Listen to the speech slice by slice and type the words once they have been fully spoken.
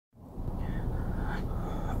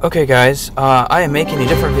Okay guys, I am making a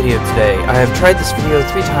different video today. I have tried this video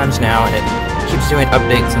 3 times now and it keeps doing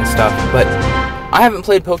updates and stuff, but I haven't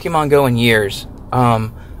played Pokemon Go in years. I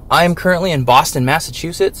am currently in Boston,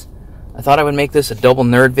 Massachusetts. I thought I would make this a double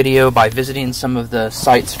nerd video by visiting some of the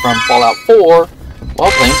sites from Fallout 4 while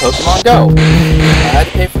playing Pokemon Go. I had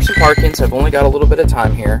to pay for some parking, so I've only got a little bit of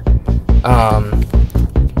time here.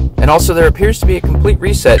 And also there appears to be a complete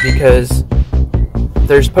reset because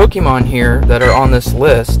there's Pokemon here that are on this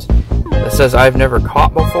list that says I've never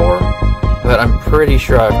caught before, but I'm pretty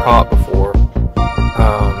sure I've caught before.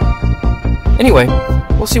 Anyway,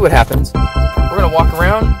 we'll see what happens. We're gonna walk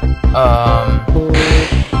around.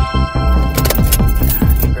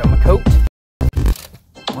 Grab my coat.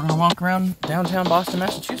 We're gonna walk around downtown Boston,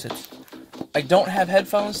 Massachusetts. I don't have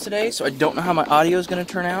headphones today, so I don't know how my audio is gonna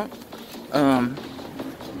turn out.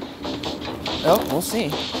 Oh, we'll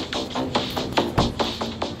see.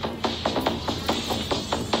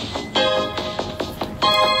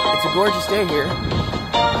 It's a gorgeous day here.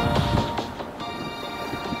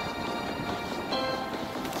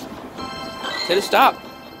 Hit a stop.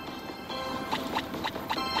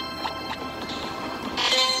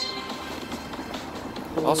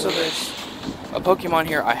 Also, there's a Pokemon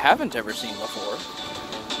here I haven't ever seen before.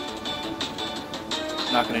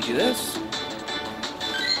 Not gonna do this.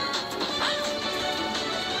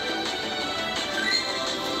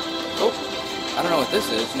 Oh, I don't know what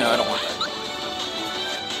this is. No, I don't want that.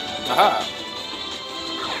 Aha!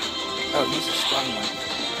 Oh, he's a strong one.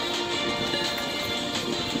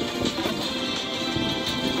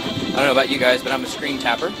 I don't know about you guys, but I'm a screen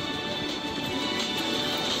tapper.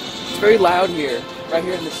 It's very loud here, right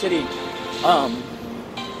here in the city.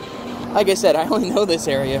 Like I said, I only know this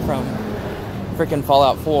area from frickin'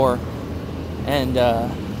 Fallout 4, and there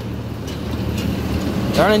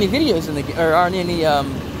aren't any videos in the or aren't any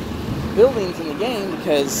buildings in the game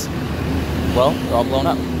because, well, they're all blown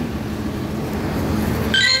up.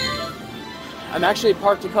 I'm actually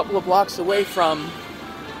parked a couple of blocks away from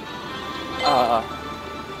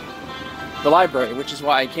the library, which is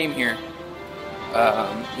why I came here.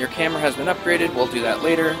 Your camera has been upgraded. We'll do that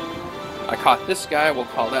later. I caught this guy. We'll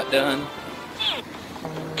call that done.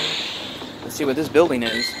 Let's see what this building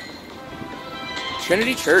is.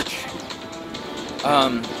 Trinity Church.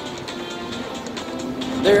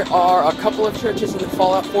 There are a couple of churches in the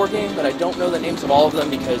Fallout 4 game, but I don't know the names of all of them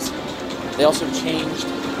because they also changed.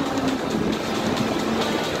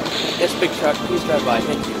 Yes, big truck, please drive by,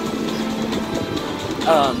 thank you.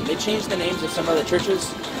 They changed the names of some of the churches,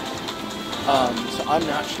 so I'm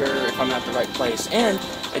not sure if I'm at the right place. And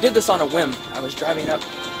I did this on a whim. I was driving up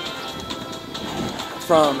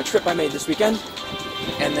from a trip I made this weekend,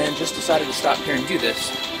 and then just decided to stop here and do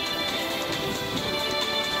this.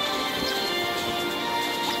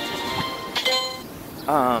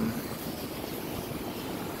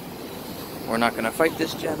 We're not going to fight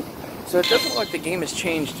this gen. So it doesn't look like the game has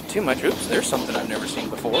changed too much. Oops, there's something I've never seen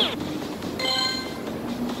before.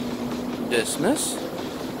 Dismiss.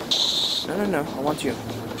 No, I want you.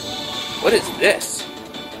 What is this?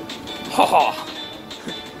 Oh,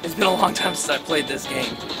 it's been a long time since I played this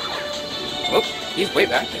game. Oh, he's way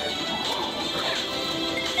back there.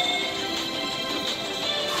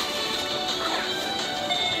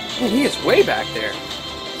 Man, he is way back there.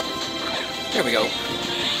 There we go.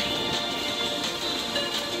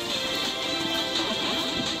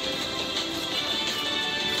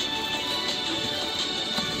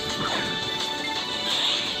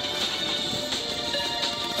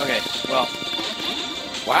 Okay, well,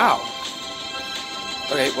 wow.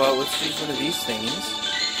 Okay, well, let's use one of these things.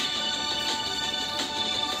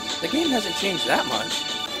 The game hasn't changed that much.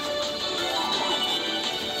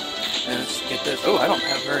 And let's get this. Oh, I don't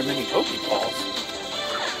have very many Pokeballs.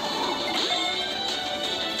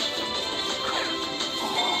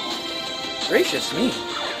 Gracious me.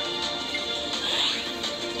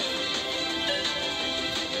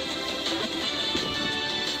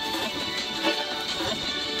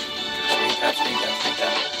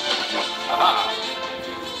 Aha!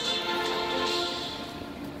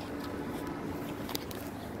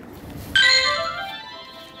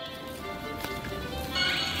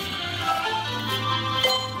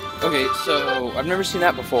 Okay, so I've never seen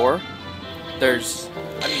that before. I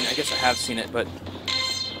guess I have seen it, but I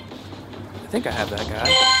think I have that guy.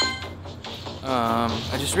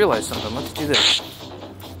 I just realized something. Let's do this.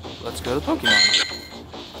 Let's go to Pokemon.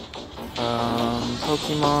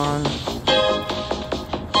 Pokemon.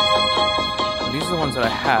 These are the ones that I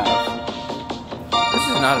have. This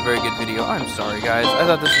is not a very good video. I'm sorry, guys. I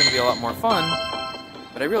thought this was going to be a lot more fun,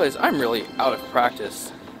 but I realized I'm really out of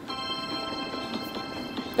practice.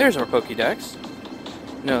 There's our Pokédex.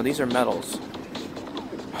 No, these are metals.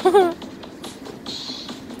 Let's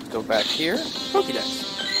go back here.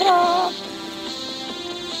 Pokédex. Ta-da!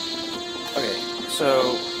 Okay,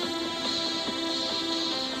 so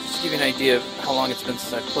just to give you an idea of how long it's been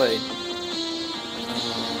since I've played.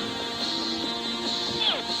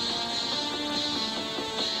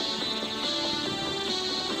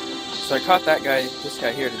 So I caught this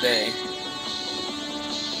guy here today.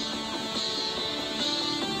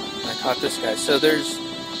 And I caught this guy. So there's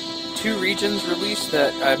 2 regions released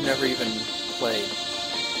that I've never even played.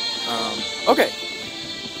 Okay.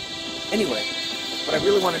 Anyway, what I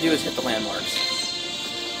really want to do is hit the landmarks.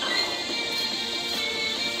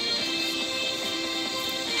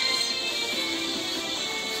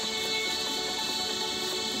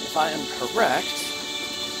 If I am correct,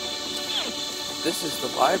 this is the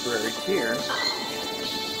library here.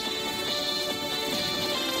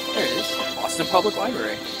 There it is, Boston Public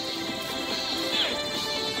Library.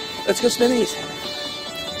 Let's go spin these.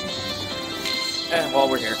 And while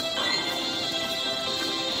we're here.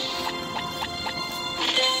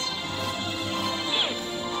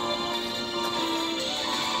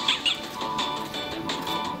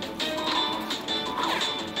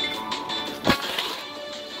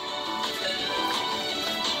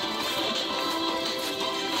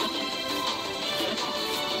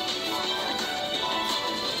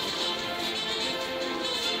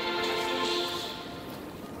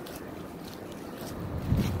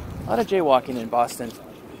 A lot of jaywalking in Boston.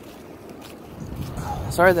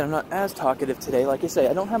 Sorry that I'm not as talkative today. Like I say,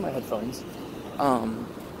 I don't have my headphones.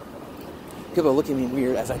 People are looking at me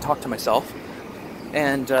weird as I talk to myself.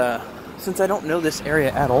 And since I don't know this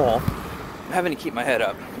area at all, I'm having to keep my head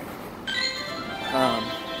up.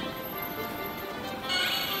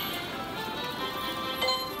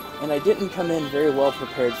 And I didn't come in very well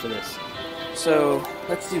prepared for this. So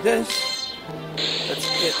let's do this. Let's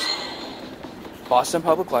hit Boston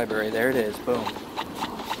Public Library. There it is. Boom.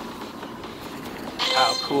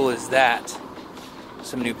 How cool is that?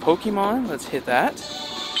 Some new Pokemon. Let's hit that.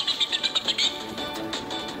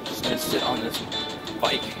 Just gonna sit on this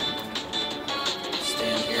bike.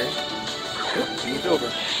 Stand here. Oh, moved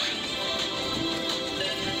over.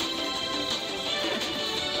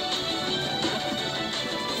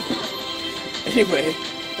 Anyway,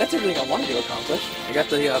 that's everything I wanted to accomplish. I got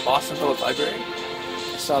the Boston Public Library.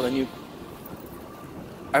 I saw the new...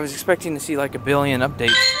 I was expecting to see like 1 billion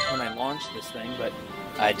updates when I launched this thing, but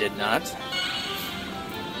I did not.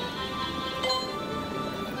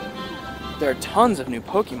 There are tons of new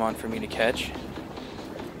Pokemon for me to catch.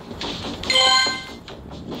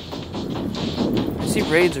 I see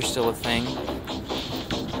raids are still a thing.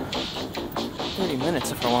 30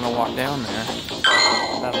 minutes if I want to walk down there.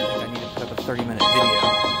 I don't think I need to put up a 30-minute video.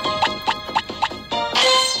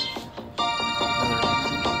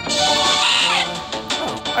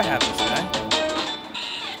 I have this guy.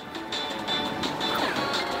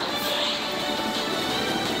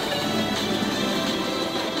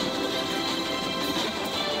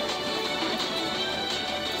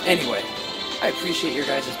 Anyway, I appreciate your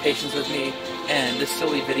guys' patience with me and this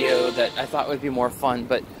silly video that I thought would be more fun,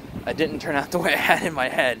 but it didn't turn out the way I had in my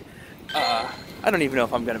head. I don't even know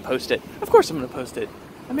if I'm going to post it. Of course I'm going to post it.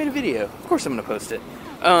 I made a video. Of course I'm going to post it.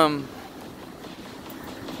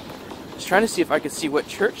 Just trying to see if I could see what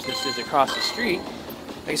church this is across the street.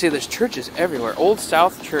 Like I say, there's churches everywhere. Old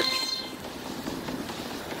South Church.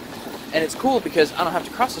 And it's cool because I don't have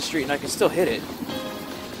to cross the street and I can still hit it.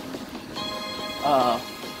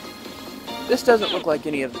 This doesn't look like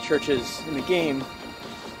any of the churches in the game.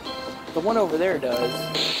 The one over there does.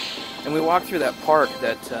 And we walked through that park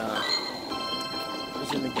that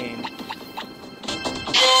was in the game.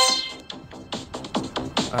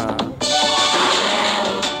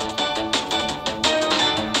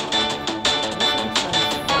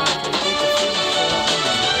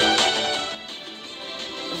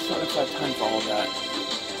 Let's have time for all that.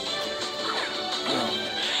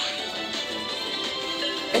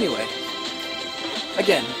 Anyway,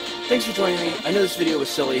 again, thanks for joining me. I know this video was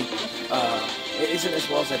silly. It isn't as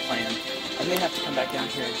well as I planned. I may have to come back down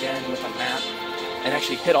here again with a map and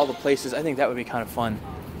actually hit all the places. I think that would be kind of fun.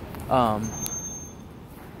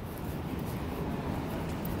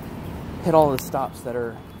 Hit all the stops that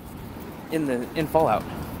are in Fallout.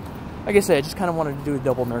 Like I said, I just kind of wanted to do a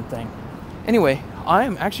double nerd thing. Anyway,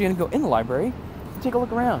 I'm actually going to go in the library and take a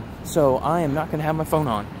look around. So I am not going to have my phone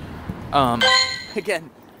on. Again,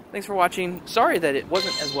 thanks for watching. Sorry that it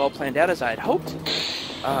wasn't as well planned out as I had hoped.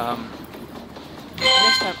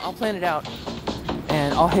 Next time I'll plan it out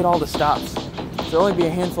and I'll hit all the stops. There'll only be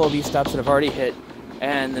a handful of these stops that I've already hit.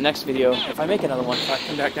 And the next video, if I make another one, if I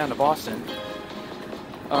come back down to Boston,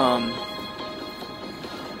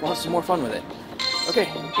 we'll have some more fun with it.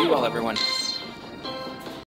 Okay, be well, everyone.